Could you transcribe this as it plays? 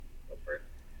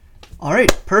All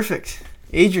right, perfect.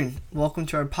 Adrian, welcome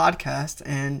to our podcast,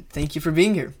 and thank you for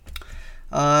being here.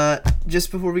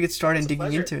 Just before we get started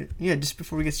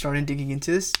digging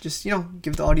into this, just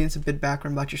give the audience a bit of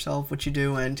background about yourself, what you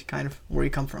do, and kind of where you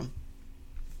come from.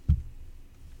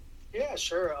 Yeah,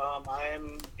 sure.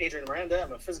 I'm Adrian Miranda.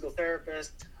 I'm a physical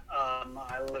therapist.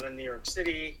 I live in New York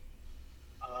City,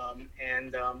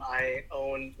 and I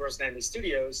own Gross Anatomy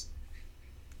Studios.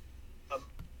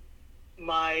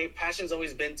 My passion's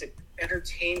always been to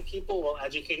entertain people while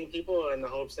educating people in the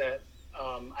hopes that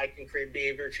I can create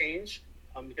behavior change.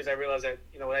 Because I realized that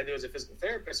what I do as a physical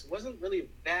therapist wasn't really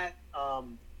that.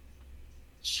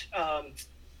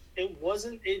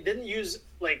 It didn't use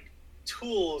like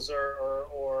tools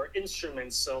or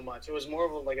instruments so much. It was more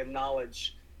of a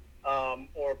knowledge,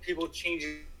 or people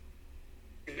changing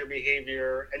their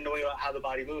behavior and knowing about how the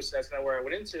body moves. So that's kind of where I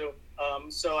went into.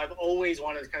 So I've always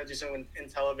wanted to kind of do something in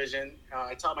television.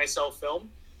 I taught myself film,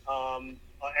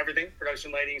 everything: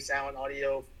 production, lighting, sound,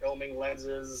 audio, filming,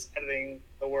 lenses, editing,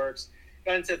 the works.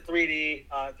 Got into 3D,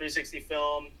 360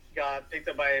 film. Got picked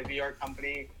up by a VR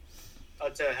company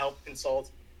to help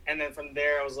consult. And then from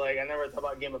there, I was like, I never thought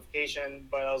about gamification,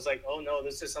 but I was like, oh no,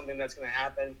 this is something that's going to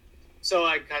happen. So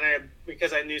I kind of,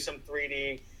 because I knew some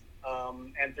 3D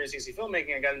and 360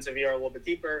 filmmaking, I got into VR a little bit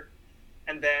deeper.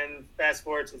 And then fast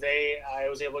forward to today, I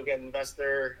was able to get an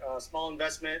investor, small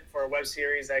investment for a web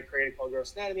series that I created called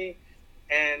Gross Anatomy,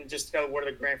 and just got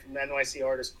awarded a grant from the NYC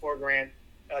Artist Core Grant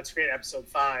to create episode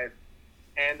 5.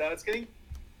 And it's getting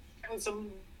kind of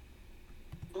some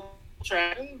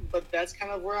traction, but that's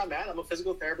kind of where I'm at. I'm a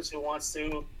physical therapist who wants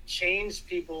to change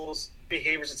people's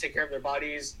behaviors to take care of their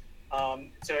bodies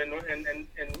in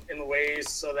ways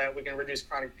so that we can reduce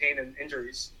chronic pain and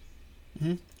injuries.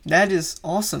 Mm-hmm. That is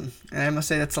awesome. And I must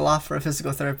say that's a lot for a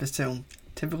physical therapist too.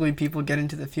 Typically people get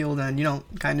into the field and,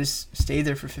 kind of stay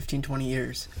there for 15, 20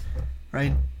 years,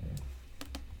 right?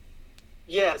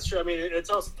 Yeah, it's true. I mean, it's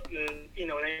also, when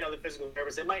any other physical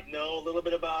therapist, they might know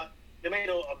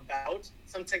about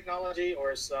some technology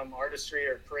or some artistry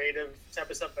or creative type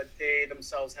of stuff, but they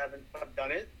themselves haven't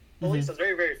done it. At least it's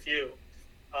very, very few.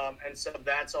 And so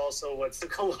that's also what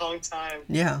took a long time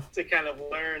to kind of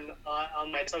learn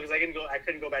on myself, because I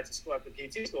couldn't go back to school after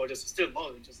PT school, just student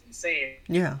loan, which is insane.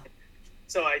 Yeah.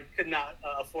 So I could not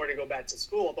afford to go back to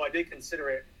school, although I did consider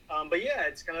it. But yeah,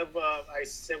 it's kind of, I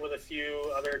sit with a few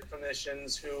other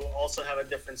clinicians who also have a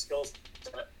different skill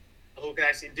set, who can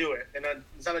actually do it. And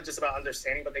it's not just about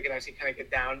understanding, but they can actually kind of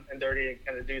get down and dirty and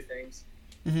kind of do things.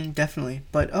 Mm-hmm, definitely.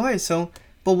 But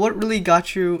but what really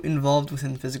got you involved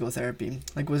within physical therapy?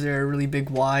 Like, was there a really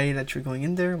big why that you're going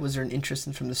in there? Was there an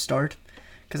interest from the start?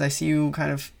 Because I see you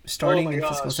kind of starting in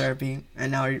physical therapy,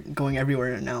 and now you're going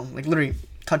everywhere now. Like, literally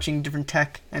touching different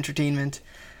tech, entertainment,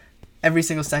 every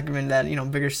single segment that,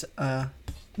 bigger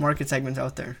market segments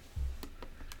out there.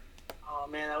 Oh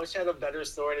man, I wish I had a better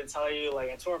story to tell you.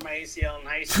 Like, I tore my ACL in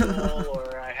high school,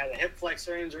 or I had a hip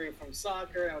flexor injury from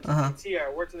soccer, and I went to PT, or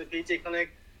I worked in the PT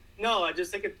clinic. No, I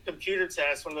just took a computer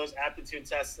test, one of those aptitude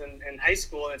tests in high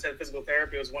school, and it said physical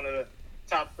therapy was one of the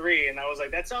top 3. And I was like,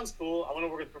 that sounds cool. I want to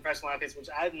work with professional athletes, which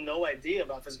I had no idea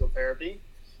about physical therapy.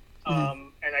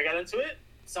 And I got into it.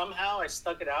 Somehow I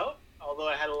stuck it out, although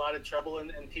I had a lot of trouble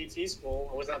in PT school.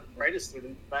 I was not the brightest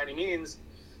student by any means.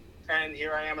 And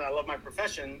here I am, and I love my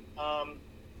profession.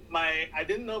 I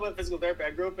didn't know about physical therapy.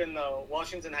 I grew up in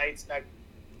Washington Heights back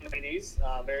in the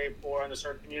 80s, very poor,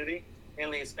 underserved community,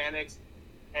 mainly Hispanics.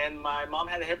 And my mom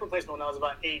had a hip replacement when I was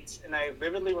about 8. And I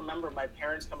vividly remember my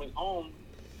parents coming home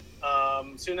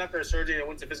soon after a surgery. I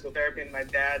went to physical therapy, and my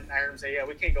dad, I heard him say, yeah,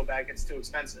 we can't go back. It's too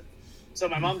expensive. So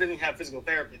my mom didn't have physical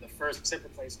therapy, the first hip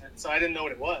replacement. So I didn't know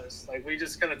what it was. Like, we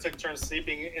just kind of took turns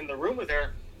sleeping in the room with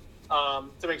her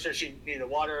to make sure she needed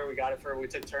water. We got it for her. We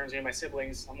took turns, me and my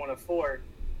siblings. I'm one of 4.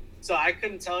 So I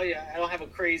couldn't tell you. I don't have a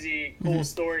crazy cool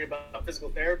story about physical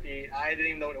therapy. I didn't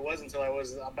even know what it was until I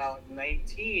was about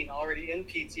 19, already in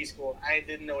PT school. I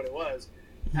didn't know what it was.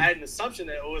 I had an assumption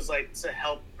that it was like to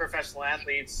help professional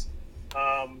athletes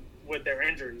with their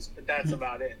injuries, but that's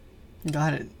about it.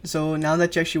 Got it. So now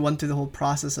that you actually went through the whole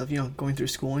process of, going through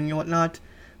schooling and whatnot,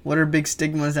 what are big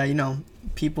stigmas that,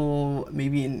 people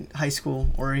maybe in high school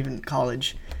or even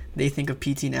college, they think of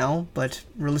PT now, but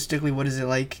realistically, what is it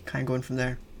like kind of going from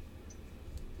there?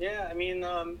 Yeah, I mean,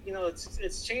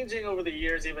 it's changing over the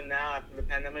years, even now after the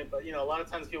pandemic. But, a lot of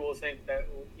times people will think that,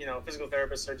 physical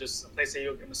therapists are just a place that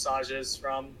you'll get massages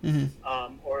from,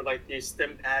 or like these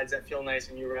stim pads that feel nice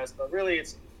and you rest. But really,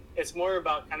 it's more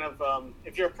about kind of,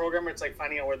 if you're a programmer, it's like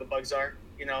finding out where the bugs are,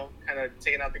 kind of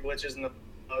taking out the glitches and the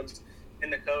bugs in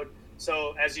the code.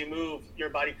 So as you move, your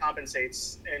body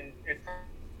compensates in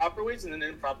proper ways and then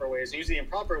improper ways. Usually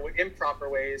improper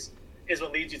ways is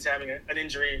what leads you to having an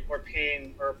injury or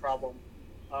pain or a problem.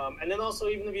 And then also,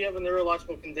 even if you have a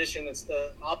neurological condition, it's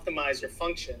to optimize your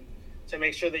function to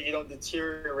make sure that you don't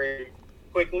deteriorate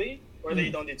quickly, or that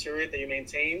you don't deteriorate, that you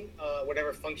maintain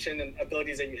whatever function and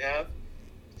abilities that you have.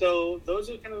 So those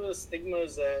are kind of the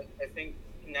stigmas that I think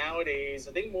nowadays,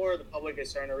 I think more of the public is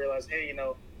starting to realize, hey, you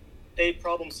know, they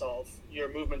problem solve your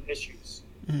movement issues,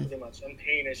 pretty much, and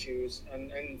pain issues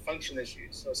and function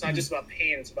issues. So it's not just about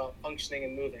pain, it's about functioning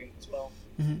and moving as well.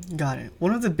 Got it.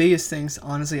 One of the biggest things,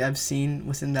 honestly, I've seen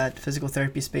within that physical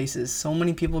therapy space is so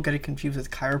many people get it confused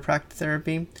with chiropractic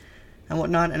therapy and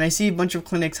whatnot, and I see a bunch of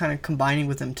clinics kind of combining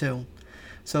with them too.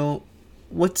 So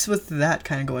what's with that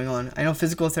kind of going on? I know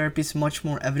physical therapy is much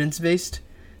more evidence-based.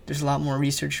 There's a lot more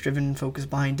research-driven focus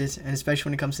behind it, and especially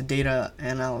when it comes to data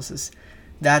analysis,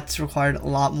 that's required a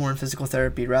lot more in physical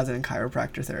therapy rather than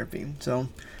chiropractor therapy. So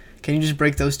can you just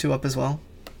break those two up as well?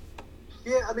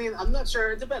 Yeah, I mean, I'm not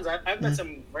sure. It depends. I've met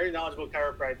some very knowledgeable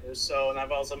chiropractors, and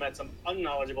I've also met some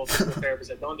unknowledgeable physical therapists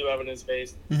that don't do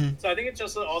evidence-based. So I think it's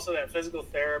just also that physical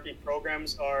therapy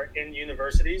programs are in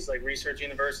universities, like research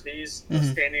universities,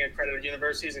 standing accredited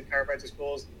universities, and chiropractic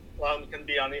schools. A lot of them can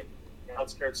be on the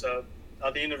outskirts of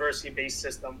the university-based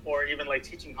system, or even like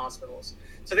teaching hospitals.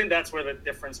 So I think that's where the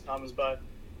difference comes. But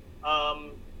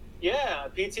yeah,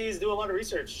 PTs do a lot of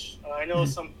research. I know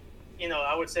some. You know,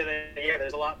 I would say that, yeah,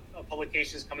 there's a lot of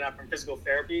publications coming out from physical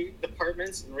therapy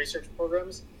departments and research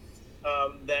programs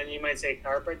than you might say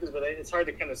chiropractors, but it's hard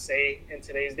to kind of say in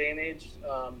today's day and age.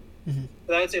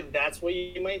 But I would say that's what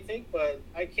you might think, but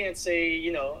I can't say,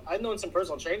 you know, I've known some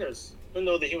personal trainers who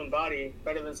know the human body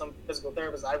better than some physical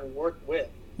therapists I've worked with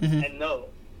and know.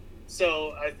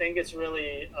 So I think it's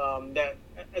really that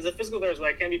as a physical therapist,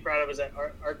 what I can be proud of is that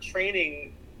our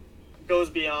training goes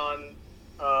beyond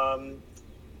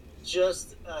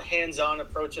just hands-on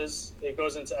approaches. It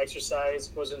goes into exercise,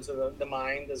 goes into the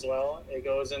mind as well. It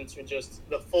goes into just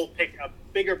the full a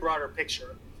bigger, broader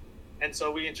picture. And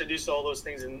so we introduce all those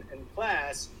things in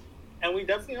class, and we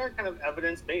definitely are kind of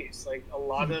evidence-based. Like a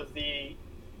lot of the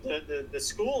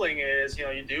schooling is, you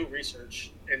know, you do research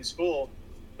in school,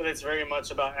 but it's very much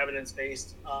about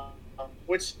evidence-based,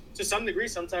 which to some degree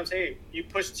sometimes, hey, you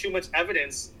push too much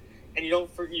evidence and you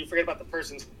forget about the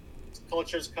person's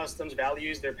cultures, customs,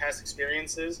 values, their past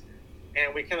experiences,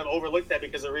 and we kind of overlook that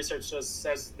because the research just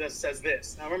says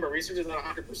this. Now remember, research is not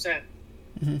 100%.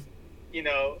 You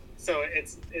know, so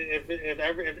it's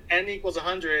if n equals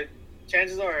 100,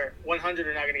 chances are 100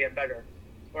 are not going to get better,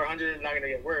 or 100 are not going to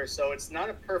get worse. So it's not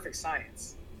a perfect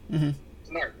science. It's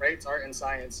an art, right? It's art and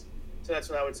science. So that's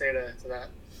what I would say to that.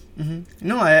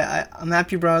 No, I'm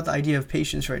happy you brought up the idea of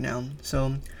patience right now.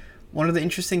 So one of the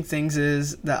interesting things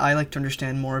is that I like to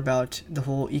understand more about the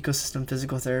whole ecosystem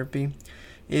physical therapy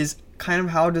is kind of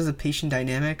how does the patient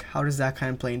dynamic, how does that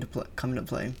kind of come into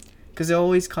play? Because they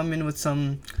always come in with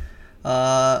some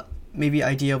maybe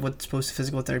idea of what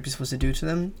physical therapy is supposed to do to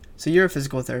them. So you're a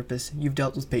physical therapist, you've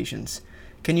dealt with patients.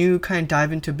 Can you kind of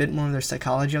dive into a bit more of their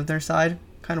psychology of their side,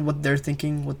 kind of what they're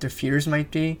thinking, what their fears might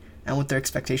be, and what their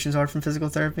expectations are from physical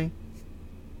therapy?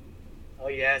 Oh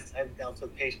yes, I've dealt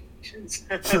with patients.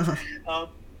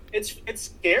 It's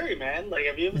scary, man. Like,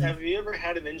 have you ever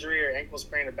had an injury or ankle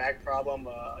sprain or back problem?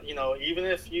 You know, even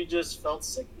if you just felt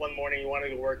sick one morning, you wanted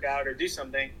to work out or do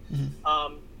something,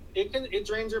 it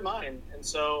drains your mind. And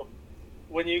so,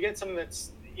 when you get something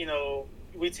that's, you know,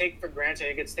 we take for granted,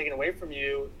 it gets taken away from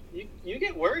you, you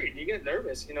get worried, you get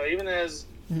nervous. You know, even as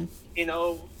you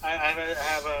know, I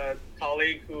have a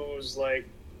colleague who's like,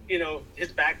 you know,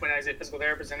 his back when I was a physical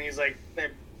therapist, and he's like,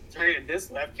 turning to this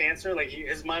left cancer, like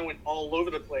his mind went all over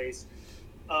the place,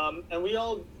 and we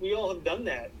all have done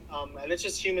that, and it's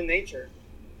just human nature.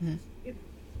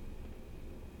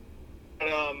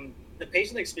 But the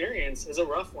patient experience is a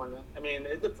rough one. I mean,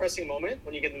 it's a depressing moment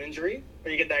when you get an injury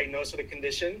or you get diagnosed with a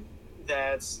condition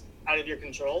that's out of your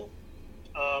control,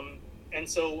 and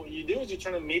so what you do is you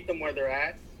try to meet them where they're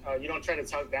at. You don't try to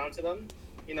talk down to them,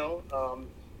 you know.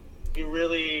 You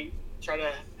really try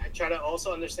to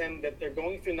also understand that they're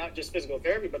going through not just physical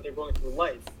therapy, but they're going through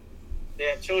life. They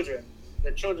have children.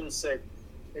 Their children's sick.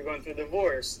 They're going through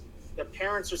divorce. Their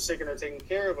parents are sick and they're taking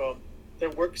care of them. Their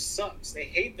work sucks. They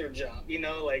hate their job. You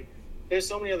know, like there's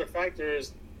so many other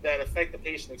factors that affect the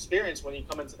patient experience when you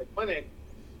come into the clinic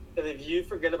that if you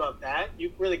forget about that,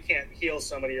 you really can't heal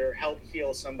somebody or help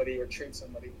heal somebody or treat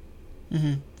somebody.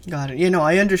 Got it. You know,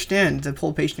 I understand the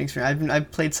whole patient experience.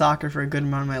 I've played soccer for a good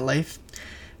amount of my life,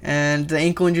 and the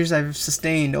ankle injuries I've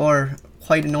sustained are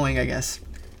quite annoying, I guess.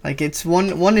 Like it's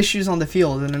one issue is on the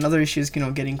field, and another issue is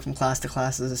getting from class to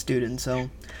class as a student. So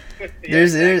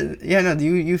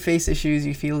you face issues,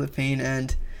 you feel the pain,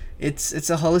 and it's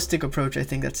a holistic approach. I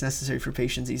think that's necessary for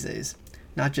patients these days.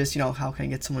 Not just how can I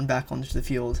get someone back onto the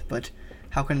field, but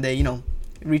how can they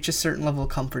reach a certain level of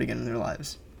comfort again in their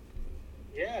lives.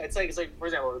 Yeah, it's like for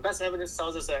example, the best evidence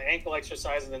tells us that ankle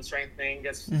exercises and strengthening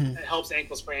it helps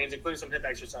ankle sprains, including some hip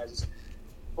exercises.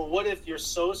 But what if you're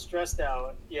so stressed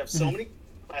out, you have so many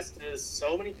classes,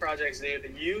 so many projects to do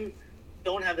that you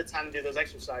don't have the time to do those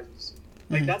exercises?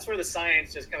 Like that's where the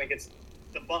science just kind of gets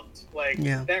debunked. Like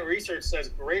that research says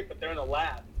great, but they're in a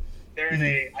lab. They're in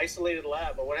a isolated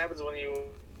lab. But what happens when you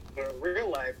in real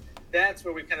life? That's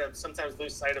where we kind of sometimes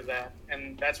lose sight of that,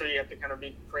 and that's where you have to kind of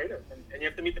be creative, and you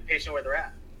have to meet the patient where they're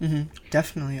at.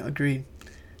 Definitely agreed.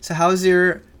 So how is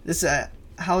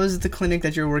the clinic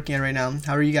that you're working at right now?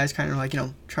 How are you guys kind of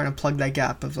trying to plug that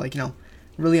gap of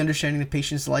really understanding the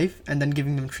patient's life and then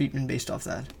giving them treatment based off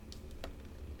that?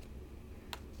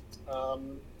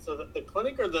 So the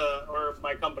clinic or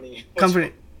my company?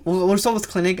 Company. We'll start with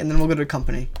clinic and then we'll go to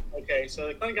company. Okay, so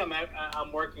the clinic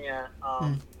I'm working at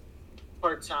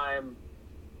part-time,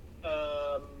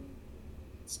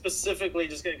 specifically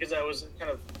just because I was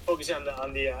kind of focusing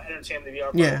on the entertainment, the VR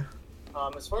part. Yeah.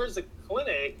 As far as the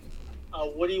clinic,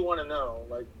 what do you want to know?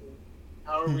 Like,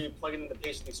 how are we plugging in the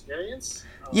patient experience?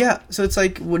 So it's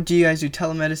like, what do you guys do?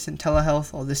 Telemedicine,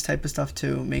 telehealth, all this type of stuff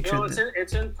to make sure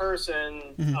it's in person,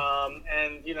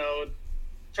 and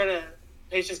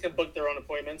patients can book their own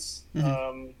appointments,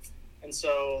 and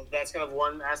so that's kind of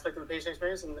one aspect of the patient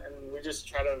experience, and we just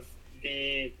try to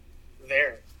be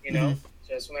there,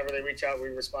 just whenever they reach out, we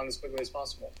respond as quickly as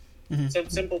possible.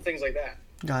 Simple things like that.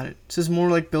 Got it. So it's more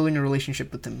like building a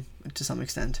relationship with them to some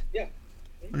extent. Yeah.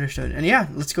 Understood. And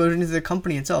let's go into the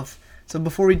company itself. So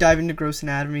before we dive into gross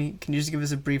anatomy, can you just give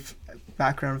us a brief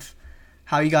background of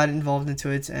how you got involved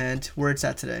into it and where it's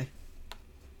at today?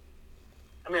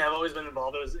 I mean, I've always been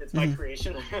involved. It's my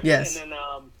creation. Yes. And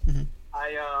then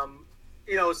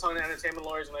I was talking to entertainment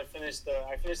lawyers, and I finished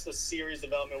the series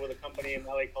development with a company in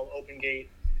LA called Open Gate,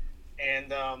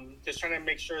 and just trying to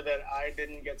make sure that I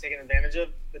didn't get taken advantage of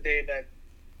the day that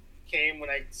came when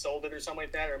I sold it or something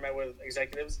like that, or met with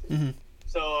executives.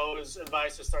 So I was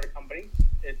advised to start a company.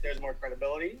 There's more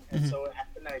credibility, and so it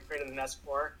happened. I created an S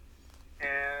corp,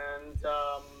 and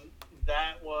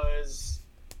that was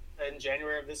in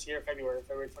January of this year, February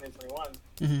 2021.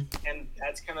 And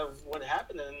that's kind of what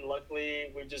happened. And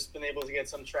luckily, we've just been able to get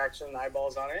some traction and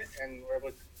eyeballs on it. And we're able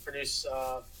to produce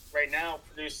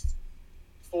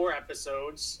 4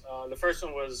 episodes. The first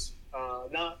one was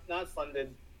not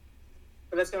funded,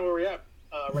 but that's kind of where we're at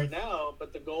right now.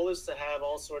 But the goal is to have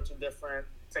all sorts of different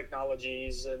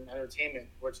technologies and entertainment,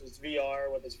 which is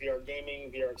VR, whether it's VR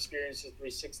gaming, VR experiences,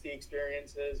 360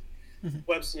 experiences,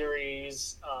 web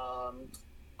series,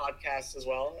 podcasts as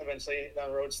well. Eventually, down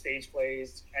the road, stage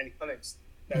plays and clinics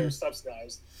that are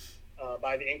subsidized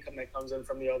by the income that comes in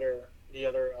from the other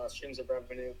streams of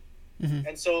revenue.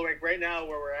 And so, like right now,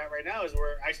 where we're at right now is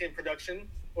we're actually in production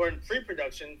or in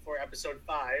pre-production for episode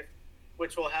 5,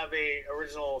 which will have a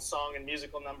original song and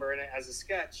musical number in it as a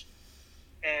sketch.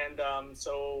 And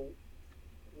so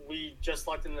we just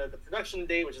locked in the production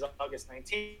date, which is August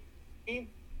 19th.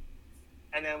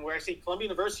 And then we're actually, Columbia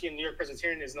University and New York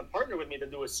Presbyterian is going to partner with me to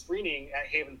do a screening at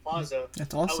Haven Plaza.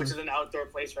 That's awesome. Which is an outdoor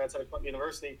place right outside of Columbia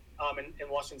University in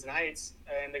Washington Heights.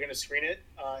 And they're going to screen it.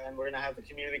 And we're going to have the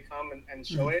community come and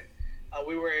show it. I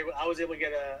was able to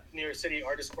get a New York City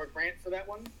Artist Court grant for that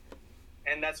one.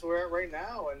 And that's where we're at right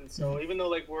now. And so even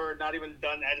though we're not even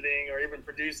done editing or even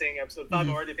producing episode 5,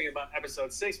 I'm already thinking about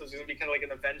episode 6, which is going to be kind of like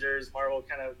an Avengers, Marvel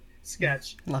kind of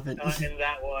sketch. Love it. In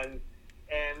that one.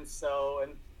 And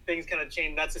things kind of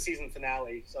change. That's the season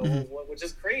finale. So, which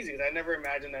is crazy. I never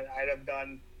imagined that I'd have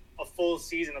done a full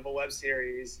season of a web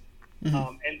series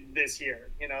in this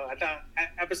year. I thought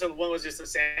episode 1 was just a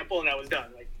sample and I was done.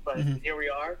 But here we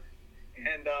are.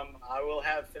 And I will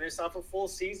have finished off a full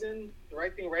season,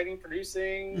 directing, writing,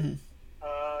 producing.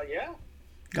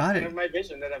 Got it. Kind of my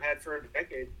vision that I've had for a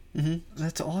decade.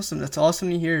 That's awesome. That's awesome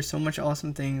to hear. So much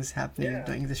awesome things happening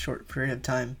during this short period of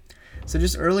time. So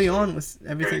just early on with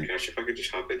everything. Gosh, if I could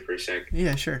just hop in for a sec.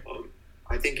 Yeah, sure.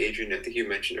 I think Adrian, you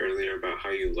mentioned earlier about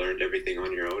how you learned everything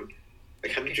on your own.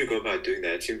 How did you go about doing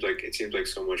that? It seems like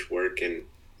so much work, and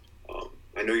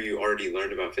I know you already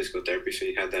learned about physical therapy, so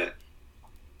you had that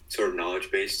sort of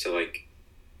knowledge base to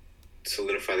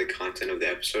solidify the content of the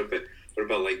episode. But what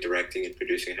about directing and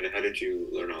producing? How did you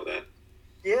learn all that?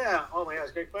 Yeah. Oh my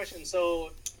gosh, great question.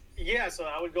 So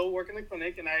I would go work in the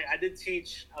clinic, and I did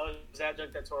teach. I was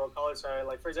adjunct at Ithaca College.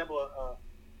 So for example,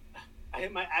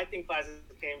 my acting classes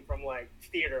came from like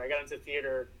theater. I got into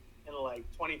theater in like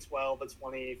 2012 to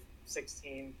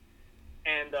 2016,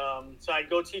 and so I'd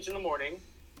go teach in the morning.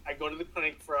 I go to the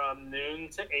clinic from noon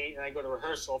to 8, and I go to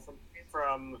rehearsal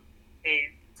from 8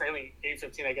 to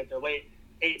 8:15. I get there late,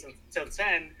 8 till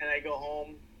 10, and I go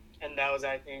home, and that was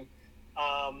acting.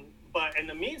 But in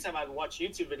the meantime, I'd watch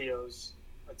YouTube videos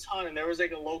a ton, and there was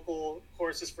like a local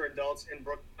courses for adults in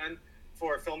Brooklyn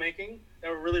for filmmaking that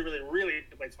were really, really, really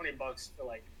like $20 for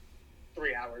like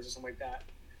 3 hours or something like that.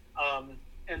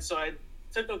 And so I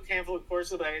took a handful of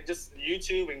courses, but I just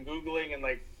YouTube and Googling and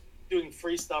like doing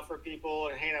free stuff for people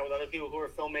and hanging out with other people who are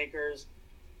filmmakers.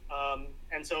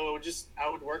 And so I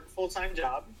would work a full-time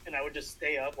job, and I would just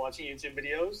stay up watching YouTube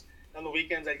videos. And on the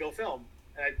weekends, I'd go film,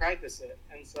 and I'd practice it.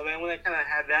 And so then when I kind of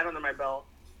had that under my belt,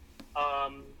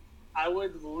 I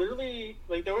would literally,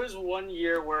 like, there was one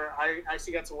year where I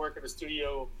actually got to work at a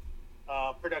studio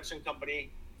production company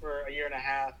for a year and a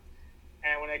half.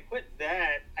 And when I quit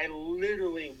that, I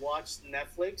literally watched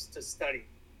Netflix to study.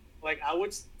 Like, I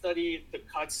would study the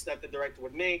cuts that the director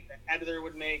would make, the editor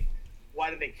would make, why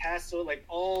did they cast it, like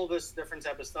all this different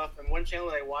type of stuff. And one channel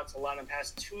that I watched a lot in the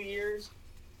past 2 years,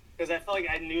 because I felt like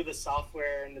I knew the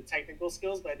software and the technical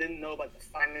skills, but I didn't know about the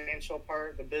financial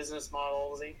part, the business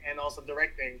models, and also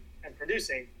directing and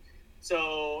producing.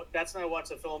 So that's when I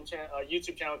watched a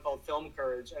YouTube channel called Film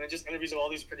Courage, and it just interviews all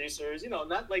these producers,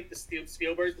 not like the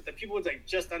Spielbergs, but the people with like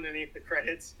just underneath the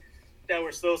credits that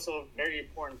were still so very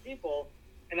important people.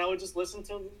 And I would just listen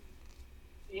to,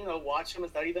 watch them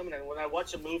and study them. And then when I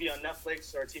watch a movie on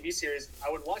Netflix or a TV series, I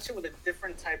would watch it with a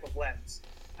different type of lens.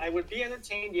 I would be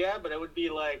entertained, yeah, but it would be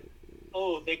like,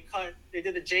 oh, they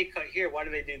did a J cut here. Why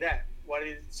did they do that?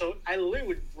 So I literally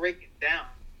would break it down.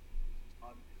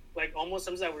 Like almost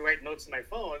sometimes I would write notes in my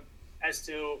phone as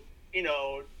to,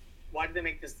 why did they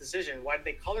make this decision? Why did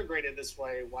they color grade it this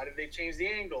way? Why did they change the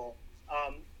angle?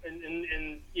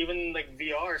 And even like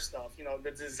VR stuff,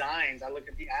 the designs, I look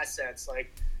at the assets,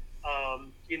 like,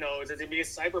 is it going to be a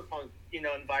cyberpunk,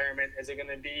 environment? Is it going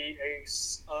to be a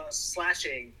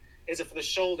slashing? Is it for the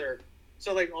shoulder?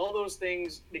 So like all those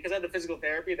things, because I had the physical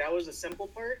therapy, that was the simple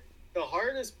part. The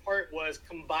hardest part was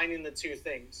combining the two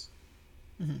things.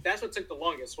 Mm-hmm. That's what took the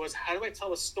longest, was how do I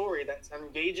tell a story that's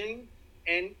engaging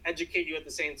and educate you at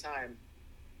the same time,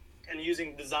 and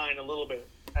using design a little bit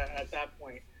at that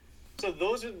point. So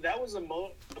that was the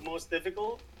most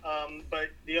difficult. But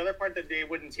the other part that they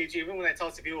wouldn't teach you, even when I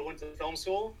talk to people who went to film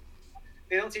school,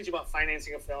 they don't teach you about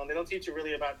financing a film. They don't teach you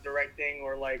really about directing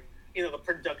or like, the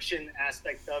production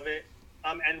aspect of it,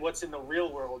 and what's in the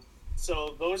real world.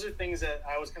 So those are things that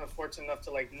I was kind of fortunate enough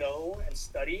to like know and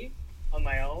study on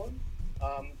my own.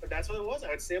 But that's what it was. I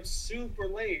would stay up super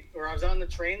late, or I was on the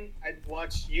train, I'd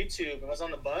watch YouTube. If I was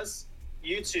on the bus,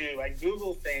 YouTube. I'd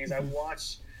Google things. I'd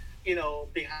watch,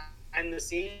 behind the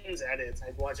scenes edits.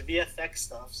 I'd watch VFX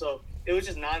stuff. So it was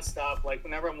just nonstop. Like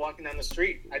whenever I'm walking down the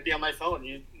street, I'd be on my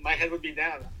phone. My head would be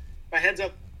down. My head's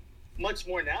up much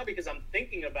more now because I'm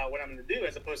thinking about what I'm going to do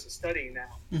as opposed to studying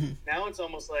now. Mm-hmm. Now it's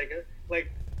almost like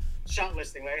shot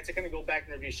listing. Like I had to kind of go back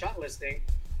and review shot listing,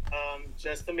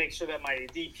 just to make sure that my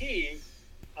DP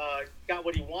got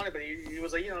what he wanted, but he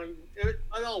was like, it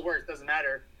all works, doesn't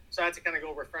matter. So I had to kind of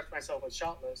go refresh myself with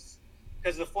shot lists,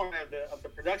 because the format of the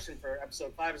production for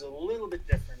episode 5 is a little bit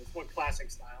different. It's more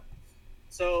classic style.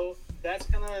 So that's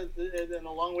kind of, and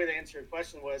a long way to answer your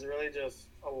question was really just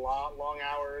long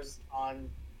hours on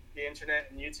the internet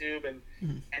and YouTube,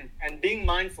 and being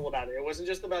mindful about it. It wasn't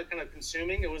just about kind of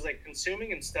consuming. It was like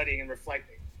consuming and studying and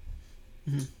reflecting.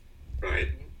 Mm-hmm. Right.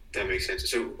 That makes sense.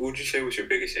 So who would you say was your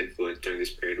biggest influence during this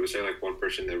period? Was there like one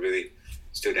person that really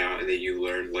stood out and that you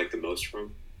learned like the most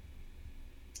from?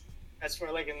 As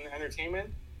for like in entertainment?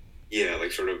 Yeah,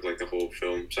 like sort of like the whole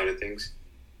film side of things.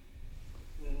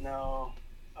 No.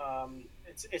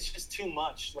 It's just too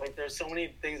much. Like there's so many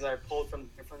things that I pulled from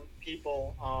different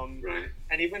people. Right.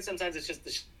 And even sometimes it's just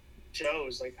the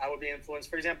shows. Like I would be influenced,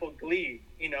 for example, Glee,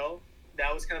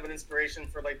 that was kind of an inspiration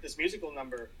for like this musical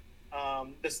number.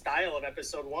 The style of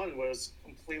episode 1 was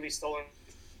completely stolen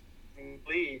from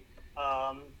Glee.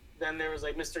 Then there was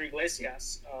like Mr.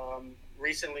 Iglesias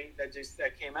recently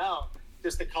that came out,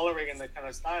 just the coloring and the kind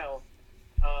of style.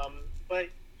 But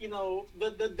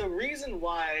the reason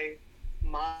why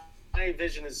my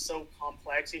vision is so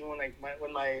complex, even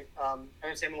when my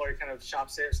entertainment lawyer kind of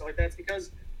shops it or stuff like that, it's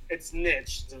because it's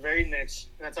niche. It's a very niche,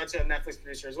 and that's actually a Netflix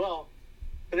producer as well.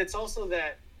 But it's also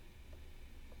that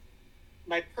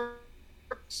my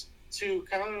purpose, to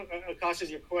kind of cautious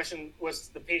your question, was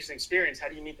the patient experience. How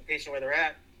do you meet the patient where they're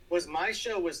at? My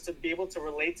show was to be able to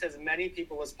relate to as many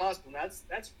people as possible. And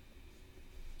that's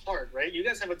hard, right? You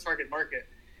guys have a target market.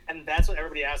 And that's what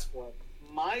everybody asks for.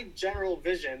 My general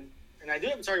vision, and I do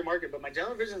have a target market, but my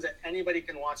general vision is that anybody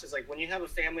can watch this. Like when you have a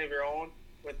family of your own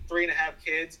with 3.5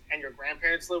 kids and your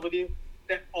grandparents live with you,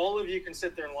 that all of you can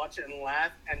sit there and watch it and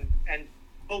laugh and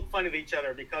poke fun at each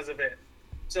other because of it.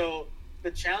 So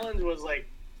the challenge was like,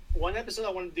 one episode I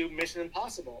want to do Mission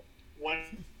Impossible.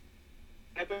 One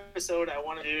episode I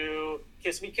want to do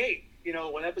Kiss Me Kate. You know,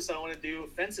 one episode I want to do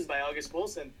Fences by August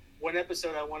Wilson. One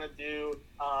episode I want to do,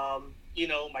 you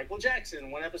know, Michael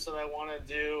Jackson. One episode I want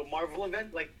to do Marvel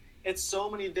Event. Like, it's so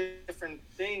many different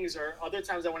things. Or other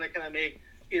times I want to kind of make,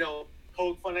 you know,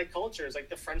 poke fun at cultures, like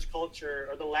the French culture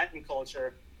or the Latin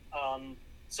culture.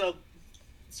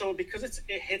 So because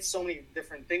it hits so many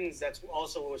different things, that's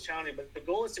also what was challenging. But the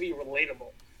goal is to be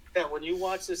relatable. That when you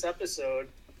watch this episode,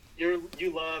 you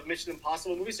love Mission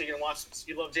Impossible movies, so you're gonna watch this.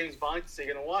 You love James Bond, so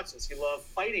you're gonna watch this. You love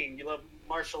fighting, you love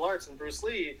martial arts and Bruce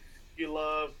Lee. You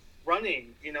love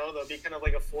running. You know, there'll be kind of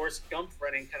like a Forrest Gump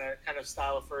running kind of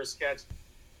style for a sketch.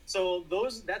 So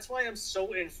that's why I'm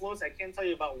so influenced. I can't tell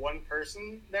you about one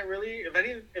person that really,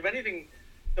 if anything,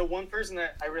 the one person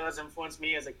that I realized influenced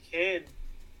me as a kid,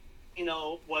 you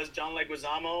know, was John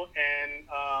Leguizamo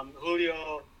and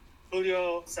Julio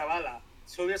Zavala.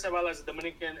 Julio Zavala is a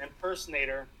Dominican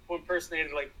impersonator who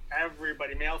impersonated like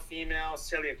everybody, male, female,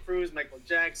 Celia Cruz, Michael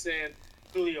Jackson,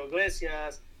 Julio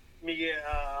Iglesias,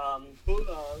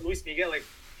 Luis Miguel. Like,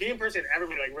 he impersonated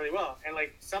everybody like really well. And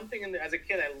like something as a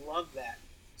kid, I loved that.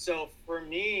 So for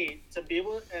me to be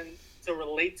able and to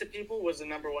relate to people was the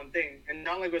number one thing. And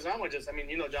John Leguizamo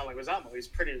you know John Leguizamo. He's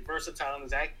pretty versatile in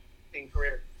his acting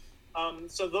career.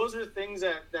 So those are things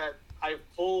that I've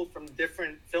pulled from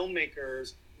different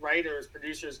filmmakers, writers,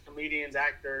 producers, comedians,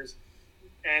 actors,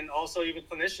 and also even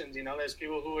clinicians. You know, there's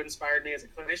people who inspired me as a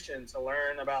clinician to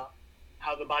learn about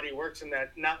how the body works, and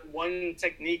that not one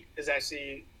technique is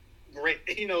actually great.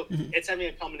 You know, it's having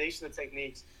a combination of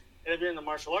techniques. And if you're in the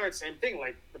martial arts, same thing.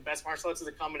 Like, the best martial arts is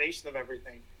a combination of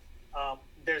everything.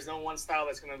 There's no one style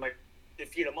that's going to like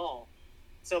defeat them all.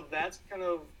 So that's kind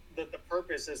of the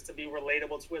purpose, is to be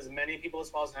relatable to as many people as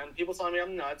possible. And people telling me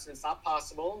I'm nuts and it's not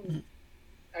possible.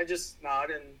 I just nod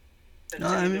and. No,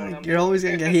 I mean, like, you're always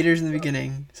gonna get haters in the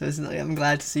beginning, so it's like, I'm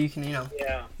glad to see you can, you know,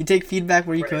 you take feedback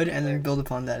where you could and then build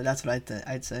upon that. That's what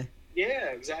I'd say. Yeah,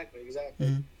 exactly.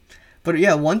 But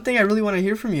yeah, one thing I really want to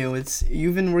hear from you, it's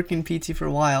you've been working PT for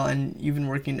a while and you've been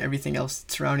working everything else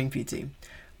surrounding PT.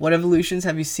 What evolutions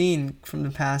have you seen from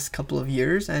the past couple of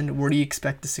years, and where do you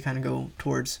expect this to kind of go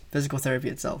towards physical therapy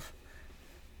itself?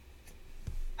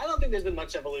 I don't think there's been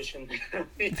much evolution.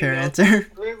 Fair answer.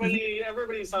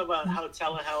 Everybody's talking about how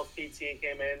telehealth PT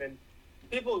came in, and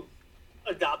people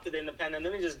adopted independent, and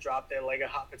then they just dropped it like a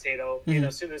hot potato, you know,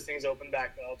 as soon as things opened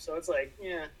back up. So it's like,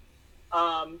 yeah.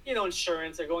 You know,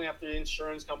 insurance, they're going after the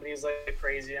insurance companies like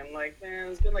crazy. I'm like, man,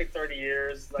 it's been like 30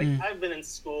 years. Like, I've been in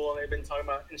school, and they've been talking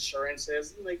about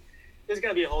insurances. Like, there's got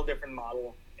to be a whole different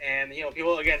model. And, you know,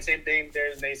 people, again, same thing.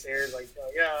 There's naysayers like,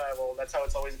 oh, yeah, well, that's how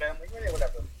it's always been. I'm like, yeah,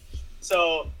 whatever.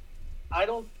 So I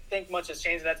don't think much has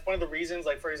changed. That's one of the reasons,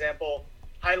 like, for example,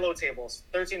 high-low tables,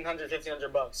 $1,300,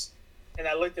 $1,500. And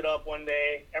I looked it up one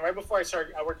day, and right before I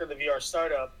worked at the VR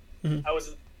startup. I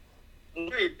was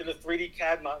literally did a 3D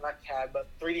CAD, not CAD, but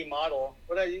 3D model.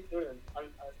 What did I do? I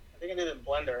think I did it in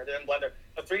Blender.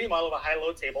 A 3D model of a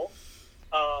high-low table.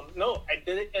 No, I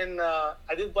did it in, I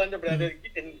did Blender, but I did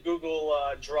it in Google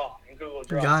Draw.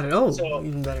 Got it. Oh, so,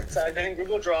 even better. So I did in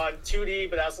Google Draw in 2D,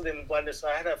 but I also did in Blender. So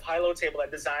I had a high-low table I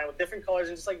designed with different colors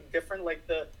and just like different, like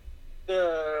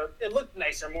it looked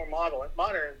nicer, more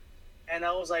modern. And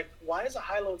I was like, why does a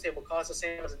high-low table cost the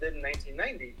same as it did in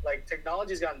 1990? Like,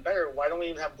 technology's gotten better. Why don't we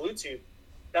even have Bluetooth?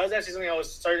 That was actually something I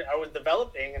was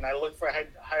developing, and I looked for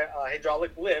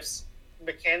hydraulic lifts,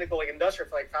 mechanical, like industrial,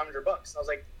 for like $500. I was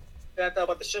like, then I thought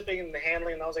about the shipping and the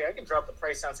handling, and I was like, I can drop the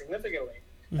price down significantly.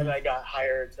 And then I got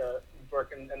hired to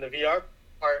work in the VR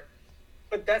part.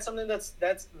 But that's something that's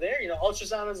there, you know,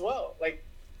 ultrasound as well. Like,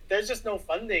 there's just no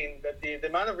funding. That the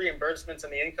amount of reimbursements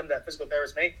and the income that physical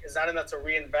therapists make is not enough to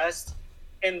reinvest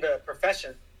in the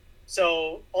profession.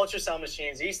 So ultrasound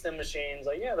machines, e-stim machines,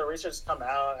 like, yeah, the research has come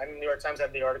out. I mean, New York Times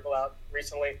had the article out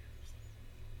recently.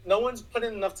 No one's put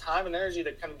in enough time and energy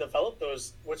to kind of develop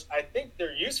those, which I think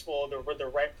they're useful. They're with the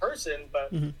right person,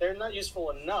 but they're not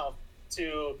useful enough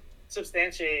to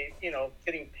substantiate, you know,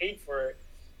 getting paid for it.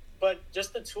 But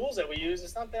just the tools that we use,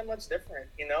 it's not that much different,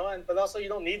 you know. But also, you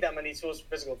don't need that many tools for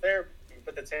physical therapy.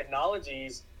 But the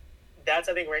technologies, that's,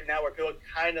 I think, right now where people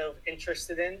are kind of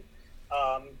interested in.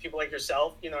 People like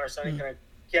yourself, you know, are starting to kind of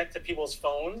get to people's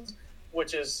phones,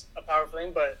 which is a powerful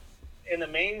thing. But in the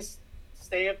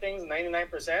mainstay of things,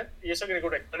 99%, you're still going to go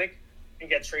to a clinic and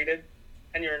get treated.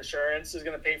 and your insurance is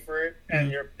going to pay for it,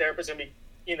 and your therapist is going to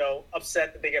be,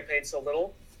 upset that they get paid so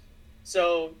little.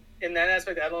 So in that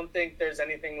aspect, I don't think there's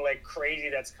anything like crazy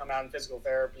that's come out in physical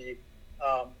therapy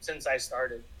since I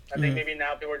started. I think maybe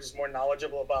now people are just more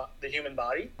knowledgeable about the human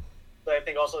body, but I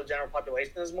think also the general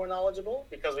population is more knowledgeable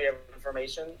because we have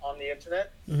information on the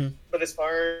internet. But as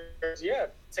far as,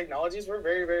 technologies, we're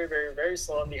very, very, very, very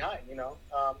slow and behind,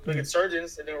 Look at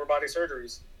surgeons that do robotic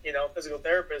surgeries, physical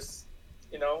therapists,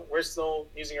 we're still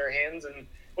using our hands, and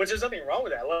which there's nothing wrong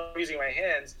with that. I love using my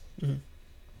hands.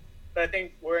 But I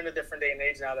think we're in a different day and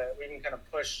age now that we can kind of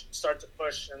start to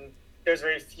push, and there's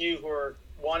very few who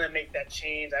want to make that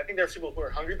change. I think there's people who are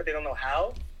hungry, but they don't know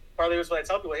how. Partly was what I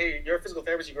tell people, hey, you're a physical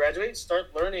therapist, you graduate,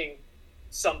 start learning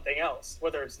something else,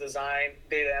 whether it's design,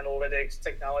 data analytics,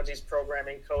 technologies,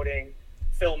 programming, coding,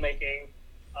 filmmaking,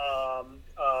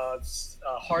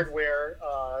 hardware,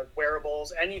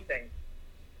 wearables, anything.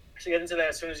 Actually get into that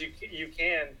as soon as you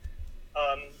can.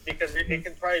 Because it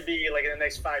can probably be like in the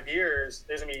next 5 years,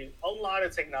 there's gonna be a lot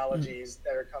of technologies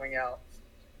that are coming out.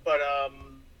 But I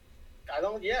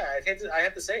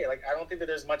have to say, like, I don't think that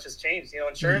there's much has changed.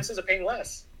 Insurances are paying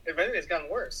less. If anything, it's gotten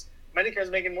worse. Medicare's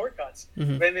making more cuts. If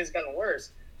anything, it's gotten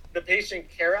worse. The patient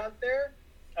care out there,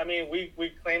 I mean,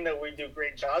 we claim that we do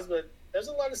great jobs, but there's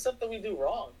a lot of stuff that we do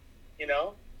wrong,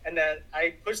 and that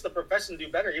I push the profession to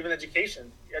do better, even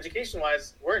education.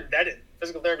 Education-wise, we're indebted.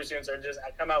 Physical therapy students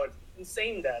come out with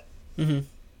insane debt.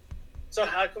 So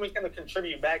how can we kind of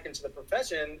contribute back into the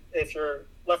profession if you're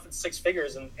left with 6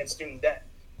 figures in student debt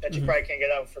that you probably can't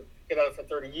get out for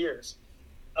 30 years,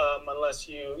 unless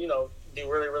you do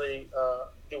really, really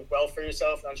do well for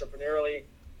yourself entrepreneurially,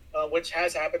 which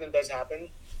has happened and does happen.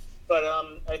 But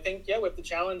I think, with the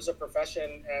challenge of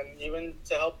profession and even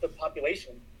to help the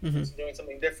population, doing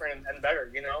something different and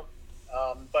better,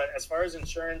 But as far as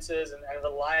insurances and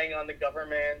relying on the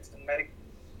government and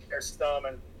Medicare system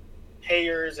and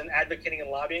payers and advocating and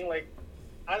lobbying, like,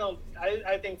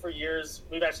 I think for years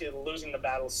we've actually been losing the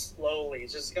battle slowly.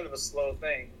 It's just kind of a slow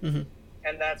thing.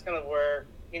 And that's kind of where,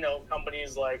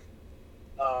 companies like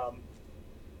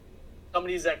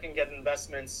companies that can get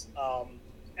investments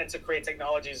and to create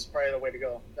technologies is probably the way to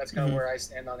go. That's kind of where I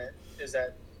stand on it, is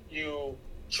that you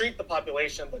treat the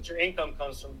population, but your income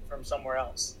comes from somewhere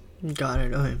else. Got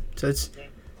it. Okay. So it's,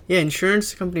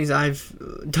 insurance companies, I've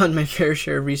done my fair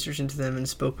share of research into them and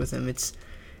spoke with them. It's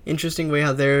interesting way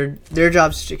how their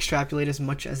jobs to extrapolate as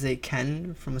much as they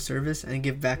can from a service and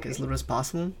give back as little as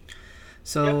possible.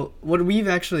 So what we've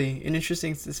actually, an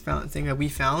interesting thing that we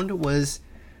found was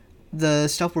the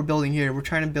stuff we're building here. We're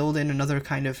trying to build in another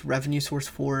kind of revenue source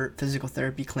for physical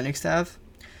therapy clinic staff.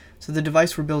 So the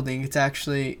device we're building, it's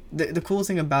actually, the cool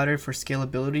thing about it for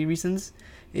scalability reasons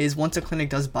is once a clinic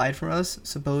does buy it from us,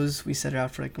 suppose we set it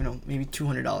out for maybe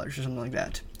 $200 or something like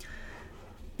that.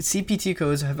 CPT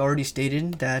codes have already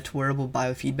stated that wearable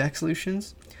biofeedback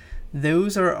solutions,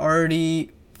 those are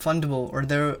already fundable, or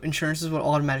their insurances will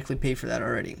automatically pay for that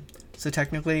already. So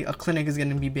technically, a clinic is going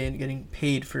to be getting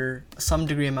paid for some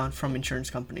degree amount from insurance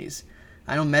companies.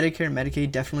 I know Medicare and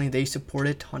Medicaid, definitely they support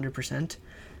it 100%.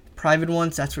 Private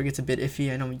ones, that's where it gets a bit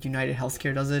iffy. I know United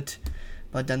Healthcare does it,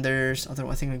 but then there's other,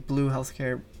 I think like Blue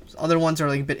Healthcare. Other ones are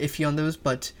like a bit iffy on those,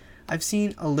 but I've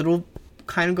seen a little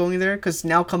kind of going there because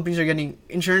now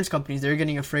insurance companies, they're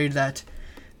getting afraid that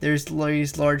there's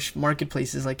these large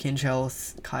marketplaces like Hinge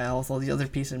Health, Kai Health, all these other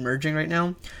pieces emerging right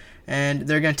now, and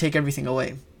they're going to take everything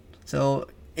away. So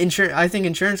I think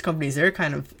insurance companies, they're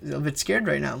kind of a bit scared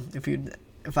right now. If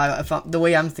the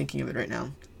way I'm thinking of it right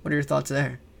now, what are your thoughts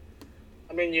there?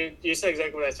 I mean, you said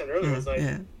exactly what I said earlier. It's like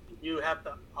you have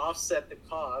to offset the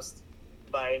cost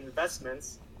by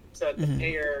investments so that the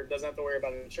payer doesn't have to worry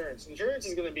about insurance. Insurance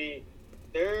is going to be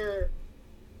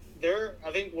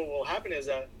I think what will happen is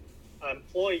that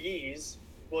employees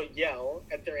will yell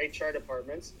at their HR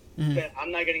departments that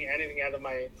I'm not getting anything out of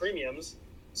my premiums,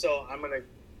 so I'm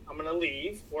gonna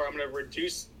leave, or I'm gonna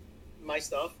reduce my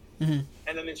stuff, and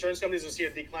then the insurance companies will see a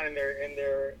decline in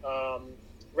their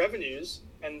revenues,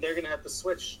 and they're gonna have to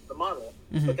switch the model.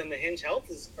 But then the Hinge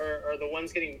Health are the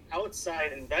ones getting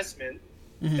outside investment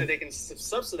that they can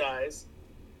subsidize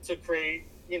to create,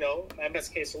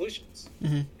 MSK solutions.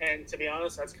 And to be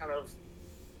honest,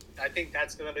 I think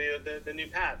that's gonna be the new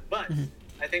path. But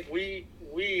I think we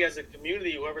as a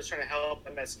community, whoever's trying to help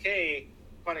MSK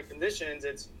chronic conditions,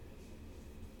 it's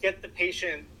get the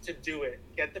patient to do it.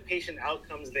 Get the patient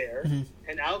outcomes there.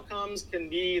 And outcomes can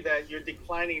be that you're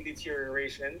declining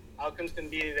deterioration. Outcomes can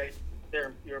be that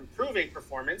you're improving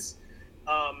performance.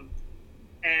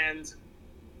 And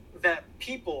that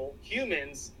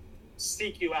humans,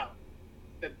 seek you out.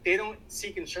 That they don't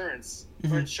seek insurance.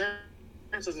 Or insurance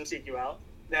doesn't seek you out,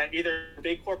 that either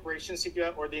big corporations seek you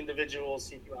out or the individuals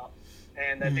seek you out.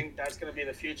 And I think that's going to be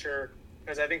the future,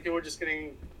 because I think people are just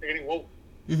getting woke.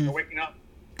 They're waking up.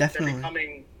 Definitely. They're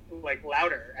becoming like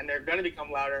louder, and they're going to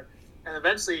become louder. And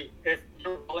eventually, if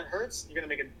your wallet hurts, you're going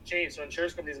to make a change. So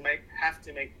insurance companies might have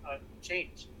to make a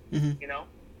change, you know?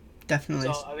 Definitely.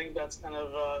 So I think that's kind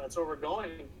of, that's where we're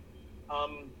going.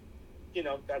 You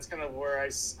know, that's kind of where I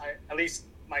at least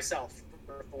myself,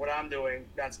 for what I'm doing,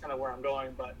 that's kind of where I'm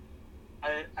going. But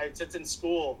I sit in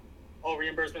school,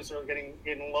 reimbursements are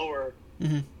getting lower.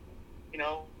 You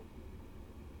know,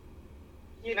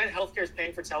 United Healthcare is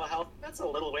paying for telehealth. That's a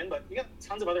little win, but you got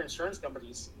tons of other insurance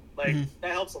companies. Like,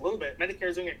 that helps a little bit. Medicare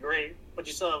is doing it great, but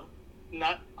you still have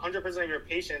not 100% of your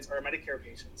patients are Medicare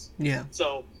patients. Yeah.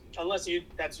 So unless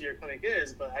that's what your clinic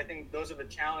is, but I think those are the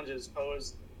challenges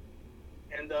posed.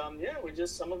 And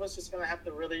some of us just gonna have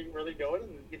to really, really go it.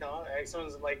 And you know,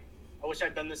 someone's like, I wish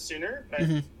I'd done this sooner, but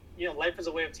you know, life is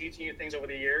a way of teaching you things over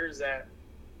the years that,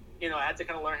 you know, I had to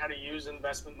kind of learn how to use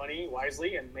investment money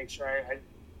wisely and make sure I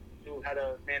knew how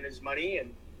to manage money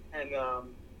and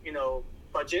you know,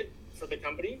 budget for the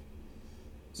company.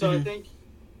 So I think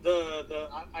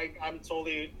I'm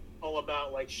totally all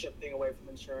about like shifting away from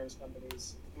insurance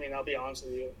companies. I mean, I'll be honest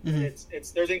with you,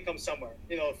 it's there's income somewhere.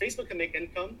 You know, if Facebook can make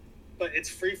income, but it's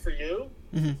free for you,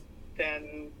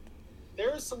 then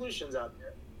there are solutions out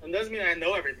there. And doesn't mean I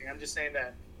know everything. I'm just saying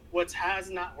that what has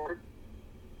not worked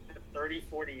in 30,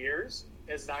 40 years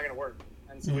is not going to work.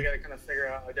 And so we got to kind of figure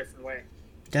out a different way.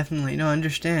 Definitely. No, I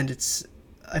understand.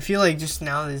 I feel like just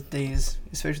nowadays,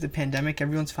 especially the pandemic,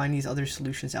 everyone's finding these other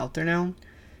solutions out there now.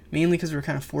 Mainly because we're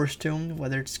kind of forced to,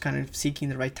 whether it's kind of seeking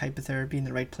the right type of therapy in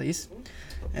the right place.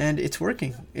 And it's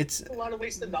working. It's a lot of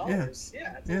wasted dollars.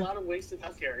 Yeah, it's a lot of wasted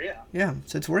healthcare, Yeah,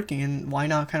 so it's working, and why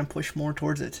not kind of push more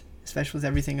towards it, especially with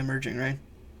everything emerging, right?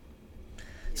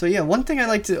 So yeah, one thing I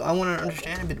want to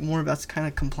understand a bit more about is kind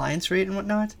of compliance rate and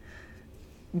whatnot.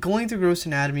 Going through Gross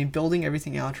Anatomy, building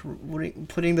everything out,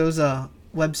 putting those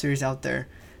web series out there.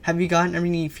 Have you gotten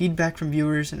any feedback from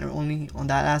viewers and only on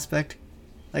that aspect?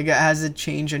 Like, has it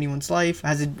changed anyone's life?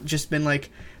 Has it just been like,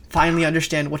 finally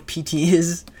understand what PT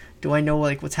is? Do I know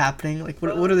like what's happening? Like,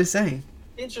 what are they saying?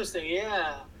 Interesting,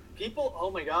 yeah. People, oh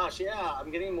my gosh, yeah.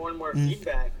 I'm getting more and more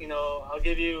feedback. You know, I'll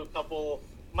give you a couple.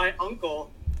 My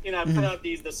uncle, you know, I put out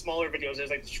the smaller videos. There's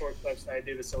like the short clips that I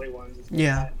do, the silly ones.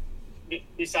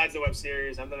 Besides the web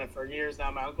series, I've done it for years now.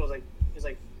 My uncle's like, he's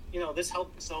like, you know, this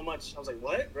helped so much. I was like,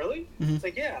 what? Really? It's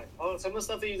like, yeah. Oh, some of the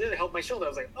stuff that you did helped my shoulder. I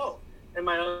was like, oh. And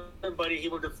my other buddy, he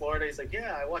moved to Florida. He's like,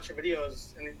 yeah, I watch your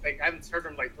videos. And like, I haven't heard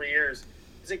from him in like 3 years.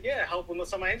 He's like, yeah, help with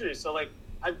some of my injuries. So like,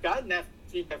 I've gotten that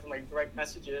feedback from like direct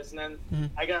messages. And then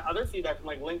I got other feedback from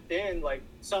like LinkedIn, like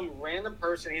some random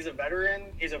person. He's a veteran.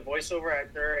 He's a voiceover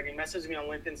actor. And he messaged me on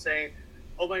LinkedIn saying,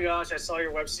 oh my gosh, I saw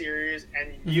your web series.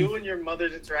 And you and your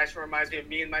mother's interaction reminds me of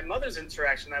me and my mother's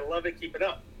interaction. I love it. Keep it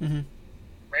up.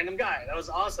 Random guy. That was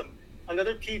awesome.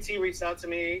 Another PT reached out to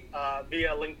me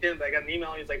via LinkedIn. But I got an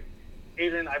email. He's like,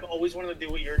 Adrian, I've always wanted to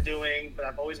do what you're doing, but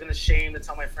I've always been ashamed to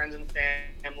tell my friends and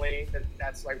family that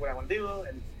that's like what I want to do.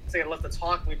 And it's like I love to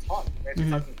talk, and we talked. Right? We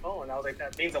talked on the phone. I was like,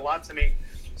 that means a lot to me.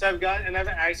 So I've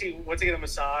actually went to get a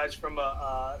massage from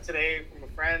today from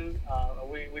a friend.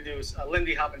 We do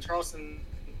Lindy Hop in Charleston,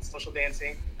 social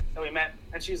dancing, and we met.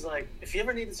 And she's like, if you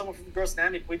ever needed someone from Gross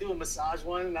Anatomy, can we do a massage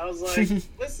one? And I was like,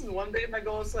 listen, one day my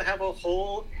goal is to have a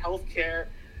whole healthcare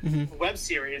web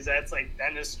series that's like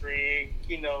dentistry,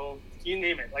 you know, you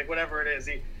name it, like whatever it is,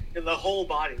 the whole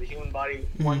body, the human body,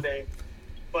 one day.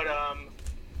 But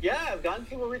yeah, I've gotten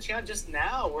people reaching out just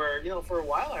now where, you know, for a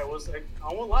while I was like,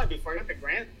 I won't lie, before I got the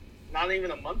grant, not even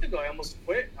a month ago, I almost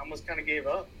quit, I almost kind of gave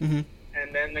up. And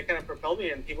then they kind of propelled me,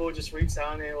 and people would just reach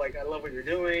out and they're like, I love what you're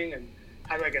doing, and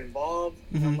how do I get involved?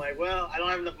 And I'm like, well, I don't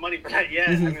have enough money for that yet.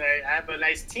 I mean, I have a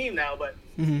nice team now, but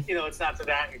you know, it's not to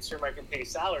that extreme I can pay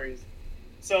salaries.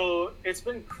 So it's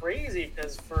been crazy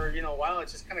because for, you know, a while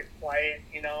it's just kind of quiet,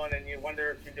 you know, and then you wonder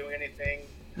if you're doing anything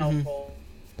helpful.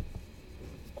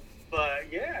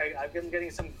 But yeah, I've been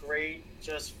getting some great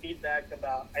just feedback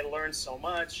about I learned so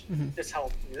much. This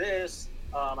helped me this.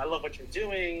 I love what you're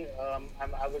doing.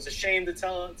 I was ashamed to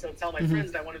tell my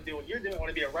friends that I want to do what you're doing. I want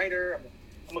to be a writer.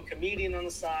 I'm a comedian on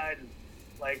the side. And,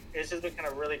 like, it's just been kind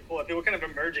of really cool. People were kind of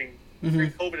emerging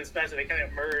during COVID, especially. They kind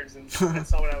of emerged and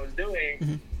saw what I was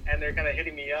doing. And they're kind of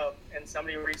hitting me up, and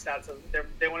somebody reached out to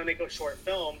they want to make a short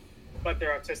film, but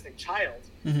they're autistic child,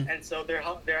 and so they're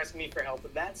asking me for help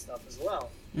with that stuff as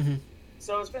well.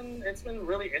 So it's been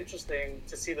really interesting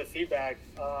to see the feedback.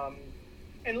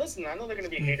 And listen, I know they're going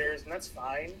to be haters, and that's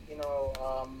fine. You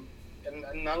know,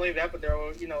 and not only that, but there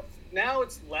are, now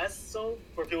it's less so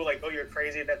for people like, oh, you're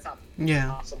crazy. That's not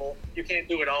possible. You can't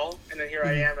do it all. And then here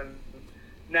I am, and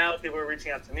now people are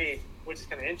reaching out to me, which is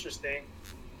kind of interesting.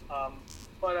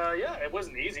 But it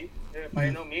wasn't easy. By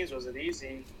no means was it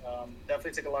easy.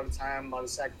 Definitely took a lot of time, a lot of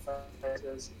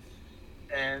sacrifices,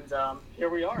 and here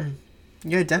we are.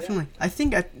 Yeah, definitely. I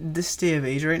think at this day of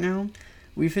age right now,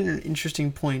 we've hit an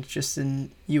interesting point just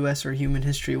in U.S. or human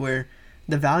history where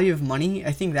the value of money,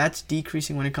 I think that's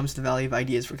decreasing when it comes to the value of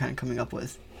ideas we're kind of coming up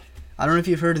with. I don't know if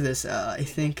you've heard of this. I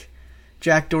think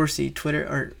Jack Dorsey, Twitter,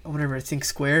 or whatever, I think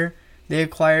Square, they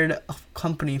acquired a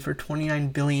company for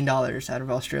 $29 billion out of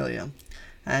Australia.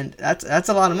 And that's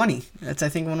a lot of money. That's, I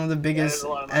think, one of the biggest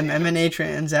M&A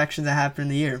transactions that happened in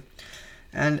the year.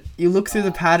 And you look through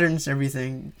the patterns and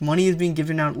everything. Money is being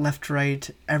given out left, right.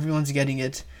 Everyone's getting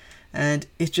it. And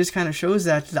it just kind of shows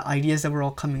that the ideas that we're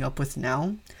all coming up with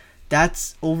now,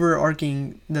 that's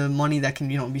overarching the money that can,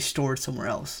 be stored somewhere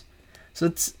else.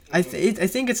 So I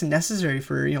think it's necessary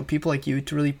for, people like you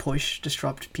to really push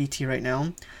Disrupt PT right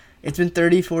now. It's been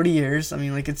 30, 40 years. I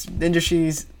mean, the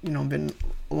industry's, been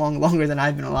longer than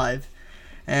I've been alive.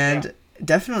 And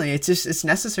definitely, it's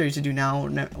necessary to do now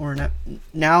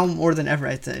now more than ever,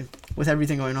 I'd say, with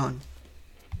everything going on.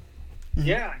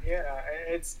 Yeah,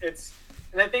 it's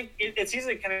and I think it's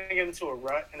easy to kind of get into a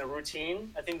rut and a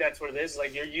routine. I think that's what it is.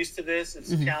 Like, you're used to this. It's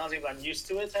challenging, but I'm used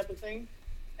to it type of thing.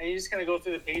 And you just kind of go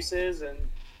through the paces, and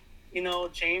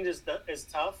change is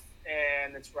tough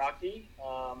and it's rocky.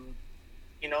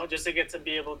 Just to get to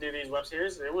be able to do these web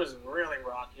series, it was really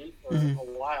rocky for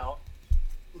a while.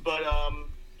 But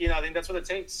I think that's what it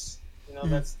takes.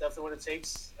 That's definitely what it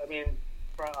takes. I mean,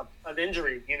 for an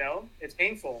injury, it's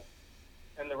painful,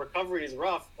 and the recovery is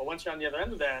rough. But once you're on the other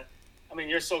end of that, I mean,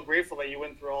 you're so grateful that you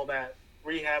went through all that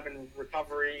rehab and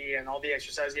recovery and all the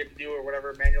exercise you had to do or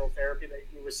whatever manual therapy that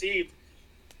you received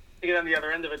to get on the other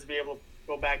end of it, to be able to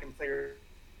go back and play your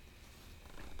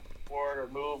sport or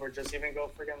move or just even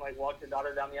go freaking walk your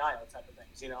daughter down the aisle type of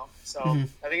things, So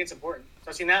I think it's important.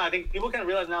 Especially now, I think people kind of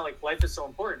realize now life is so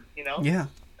important, Yeah.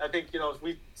 I think,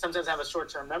 we sometimes have a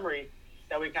short-term memory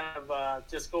that we kind of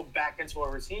just go back into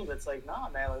our routine. But it's nah,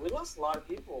 man, we lost a lot of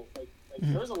people.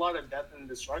 There was a lot of death and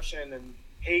destruction and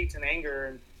hate and anger,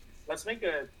 and let's make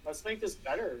this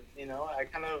better. I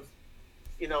kind of,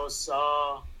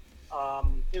 saw, I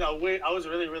was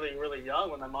really, really, really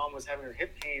young when my mom was having her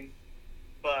hip pain,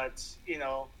 but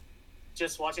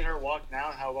just watching her walk now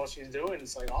and how well she's doing,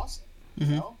 it's awesome.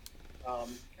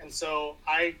 And so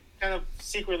I kind of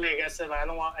secretly, I guess, said I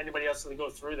don't want anybody else to go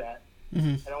through that.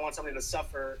 I don't want somebody to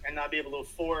suffer and not be able to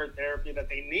afford therapy that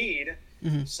they need.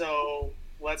 So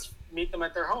let's meet them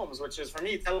at their homes, which is, for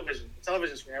me,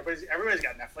 television screen. Everybody's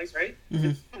got Netflix, right?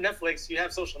 Netflix, you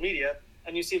have social media,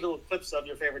 and you see little clips of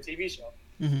your favorite TV show.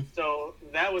 So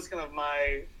that was kind of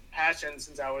my passion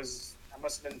since I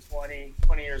must have been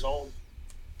 20 years old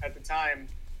at the time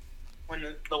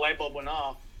when the light bulb went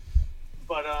off.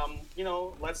 But,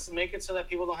 let's make it so that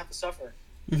people don't have to suffer.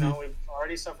 We've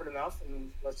already suffered enough,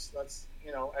 and let's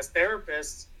as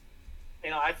therapists,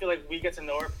 I feel like we get to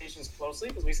know our patients closely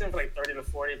because we see them for 30 to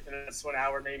 40 minutes to an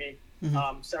hour maybe,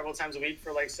 several times a week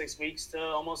for 6 weeks to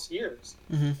almost years.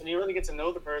 And you really get to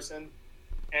know the person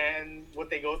and what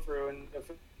they go through. And if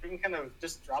we can kind of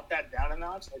just drop that down a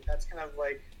notch, that's kind of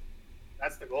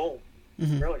that's the goal,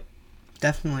 really.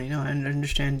 Definitely. I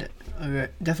understand. I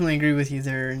definitely agree with you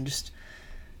there, and just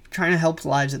trying to help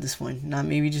lives at this point.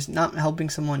 Not helping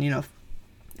someone,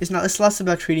 it's less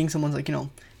about treating someone's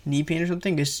knee pain or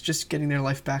something. It's just getting their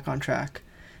life back on track.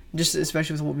 Just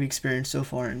especially with what we experienced so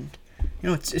far, and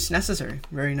it's necessary,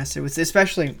 very necessary.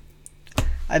 Especially,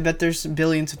 I bet there's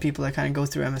billions of people that kind of go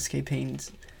through MSK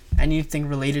pains, anything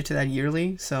related to that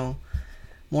yearly. So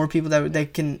more people that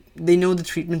they know the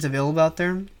treatment's available out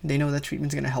there. They know that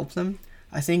treatment's going to help them.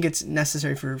 I think it's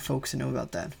necessary for folks to know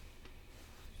about that.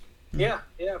 Yeah,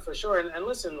 for sure. And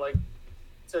listen,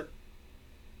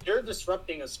 you're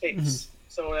disrupting a space.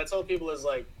 So that's all people is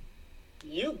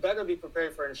you better be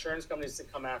prepared for insurance companies to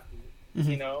come after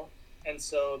you, And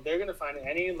so they're going to find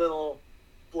any little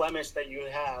blemish that you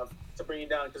have to bring you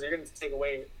down, because they're going to take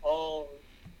away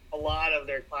a lot of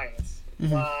their clients, a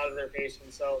lot of their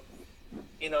patients. So,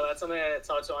 that's something I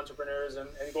talk to entrepreneurs and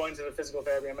going to the physical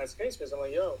therapy MSK space. I'm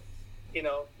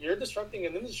you're disrupting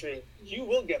an industry. You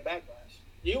will get backlash.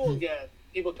 You will get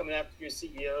people coming after your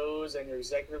CEOs and your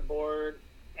executive board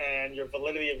and your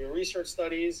validity of your research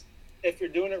studies. If you're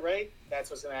doing it right, that's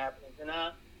what's going to happen. If you're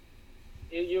not,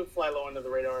 you fly low under the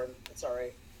radar, and it's all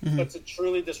right. But to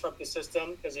truly disrupt the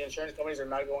system, because the insurance companies are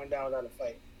not going down without a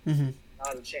fight.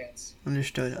 Not a chance.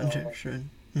 Understood.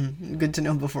 Good to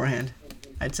know beforehand.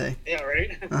 I'd say. Yeah,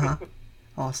 right?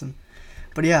 Awesome.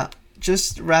 But yeah,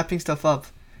 just wrapping stuff up.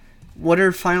 What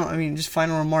are final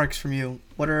remarks from you?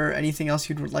 What are anything else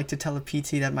you'd like to tell a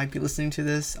PT that might be listening to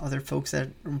this? Other folks that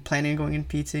are planning on going in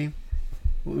PT?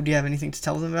 Do you have anything to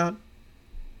tell them about?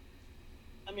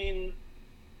 I mean,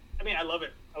 I love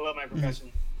it. I love my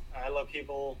profession. I love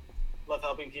people, love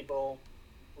helping people,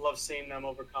 love seeing them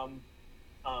overcome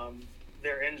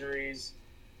their injuries.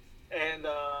 And,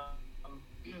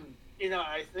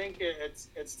 I think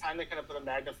it's time to kind of put a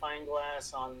magnifying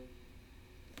glass on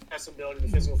accessibility to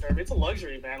physical therapy. It's a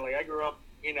luxury, man. Like, I grew up,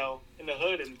 in the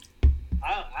hood, and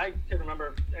I can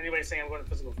remember anybody saying I'm going to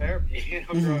physical therapy,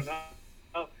 growing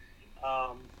up.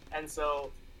 And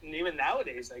so even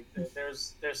nowadays, like,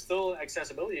 there's still an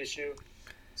accessibility issue.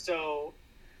 So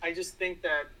I just think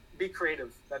that be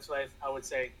creative. That's what I would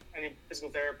say. Any physical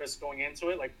therapist going into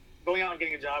it, like going out and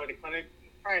getting a job at a clinic,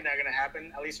 probably not going to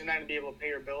happen. At least you're not going to be able to pay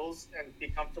your bills and be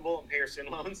comfortable and pay your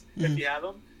student loans if you have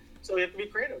them. So you have to be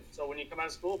creative. So when you come out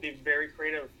of school, be very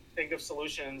creative. Think of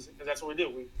solutions, because that's what we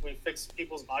do. We fix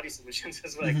people's body solutions,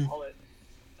 is what I call it.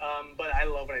 But I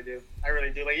love what I do. I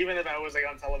really do. Like, even if I was like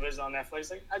on television on Netflix,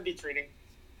 like, I'd be treating,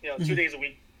 2 days a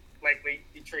week, likely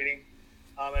be treating.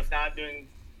 If not, doing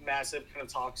massive kind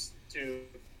of talks to,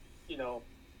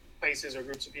 places or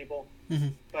groups of people.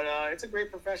 But it's a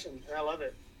great profession, and I love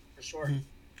it for sure.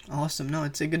 Awesome. No,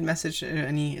 it's a good message to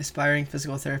any aspiring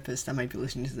physical therapist that might be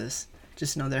listening to this.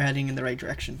 Just know they're heading in the right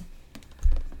direction.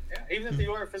 Yeah, even if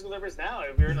you are a physical therapist now,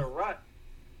 if you're in a rut,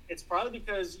 it's probably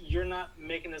because you're not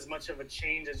making as much of a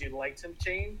change as you'd like to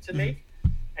make,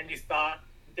 and you thought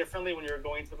differently when you were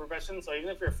going to the profession. So even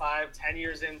if you're 5, 10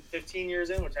 years in, 15 years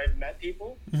in, which I've met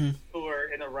people who are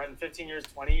in a rut in 15 years,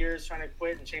 20 years trying to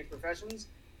quit and change professions,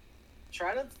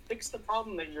 try to fix the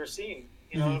problem that you're seeing.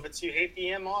 If it's you hate the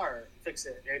EMR, fix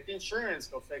it. You hate the insurance,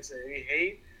 go fix it. You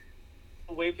hate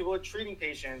the way people are treating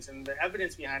patients and the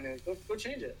evidence behind it, go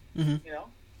change it.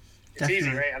 It's Definitely.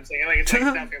 easy, right? I'm saying, like, it's like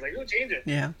nothing. It's like, go change it.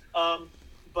 Yeah.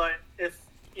 But if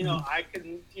I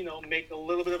can make a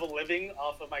little bit of a living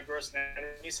off of my gross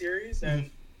anatomy series, and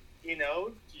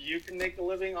you can make a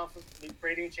living off of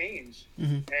creating change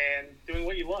and doing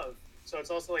what you love. So it's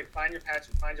also like, find your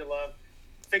passion, find your love,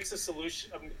 fix a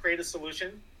solution, create a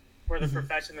solution for the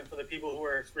profession and for the people who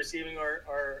are receiving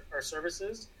our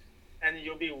services, and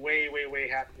you'll be way, way, way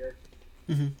happier.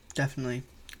 Definitely.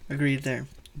 Agreed there.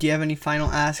 Do you have any final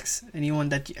asks?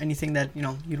 Anything that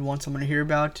you'd want someone to hear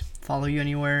about? Follow you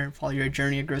anywhere? Follow your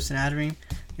journey at gross anatomy?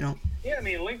 Yeah, I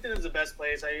mean, LinkedIn is the best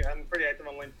place. I'm pretty active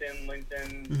on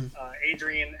LinkedIn,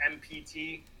 Adrian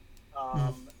MPT,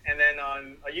 and then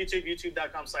on YouTube,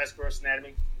 youtube.com/gross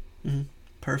anatomy.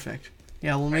 Perfect.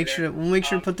 Yeah, we'll make sure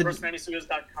to put the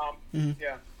grossanatomystudios.com.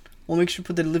 Yeah. We'll make sure to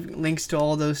put the links to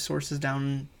all those sources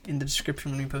down in the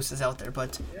description when we post this out there.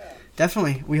 But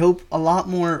definitely, we hope a lot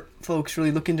more folks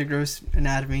really look into gross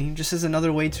anatomy, just as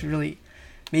another way to really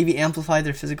maybe amplify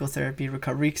their physical therapy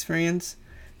recovery experience.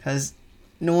 Because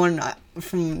no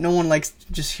one likes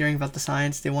just hearing about the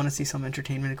science. They want to see some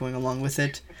entertainment going along with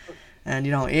it. And,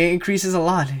 it increases a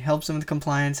lot. It helps them with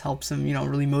compliance, helps them,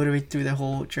 really motivate through the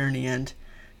whole journey, and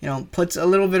puts a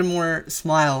little bit more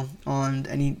smile on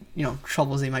any,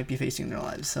 troubles they might be facing in their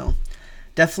lives. So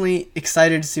definitely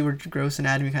excited to see where gross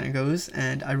anatomy kind of goes.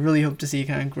 And I really hope to see it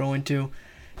kind of grow into,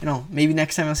 maybe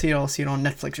next time I'll see it on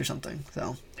Netflix or something.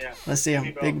 So let's see.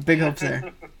 Big hopes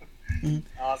there.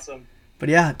 Awesome. But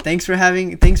yeah, thanks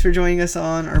for joining us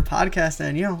on our podcast.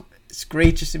 And, it's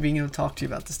great just to being able to talk to you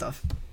about this stuff.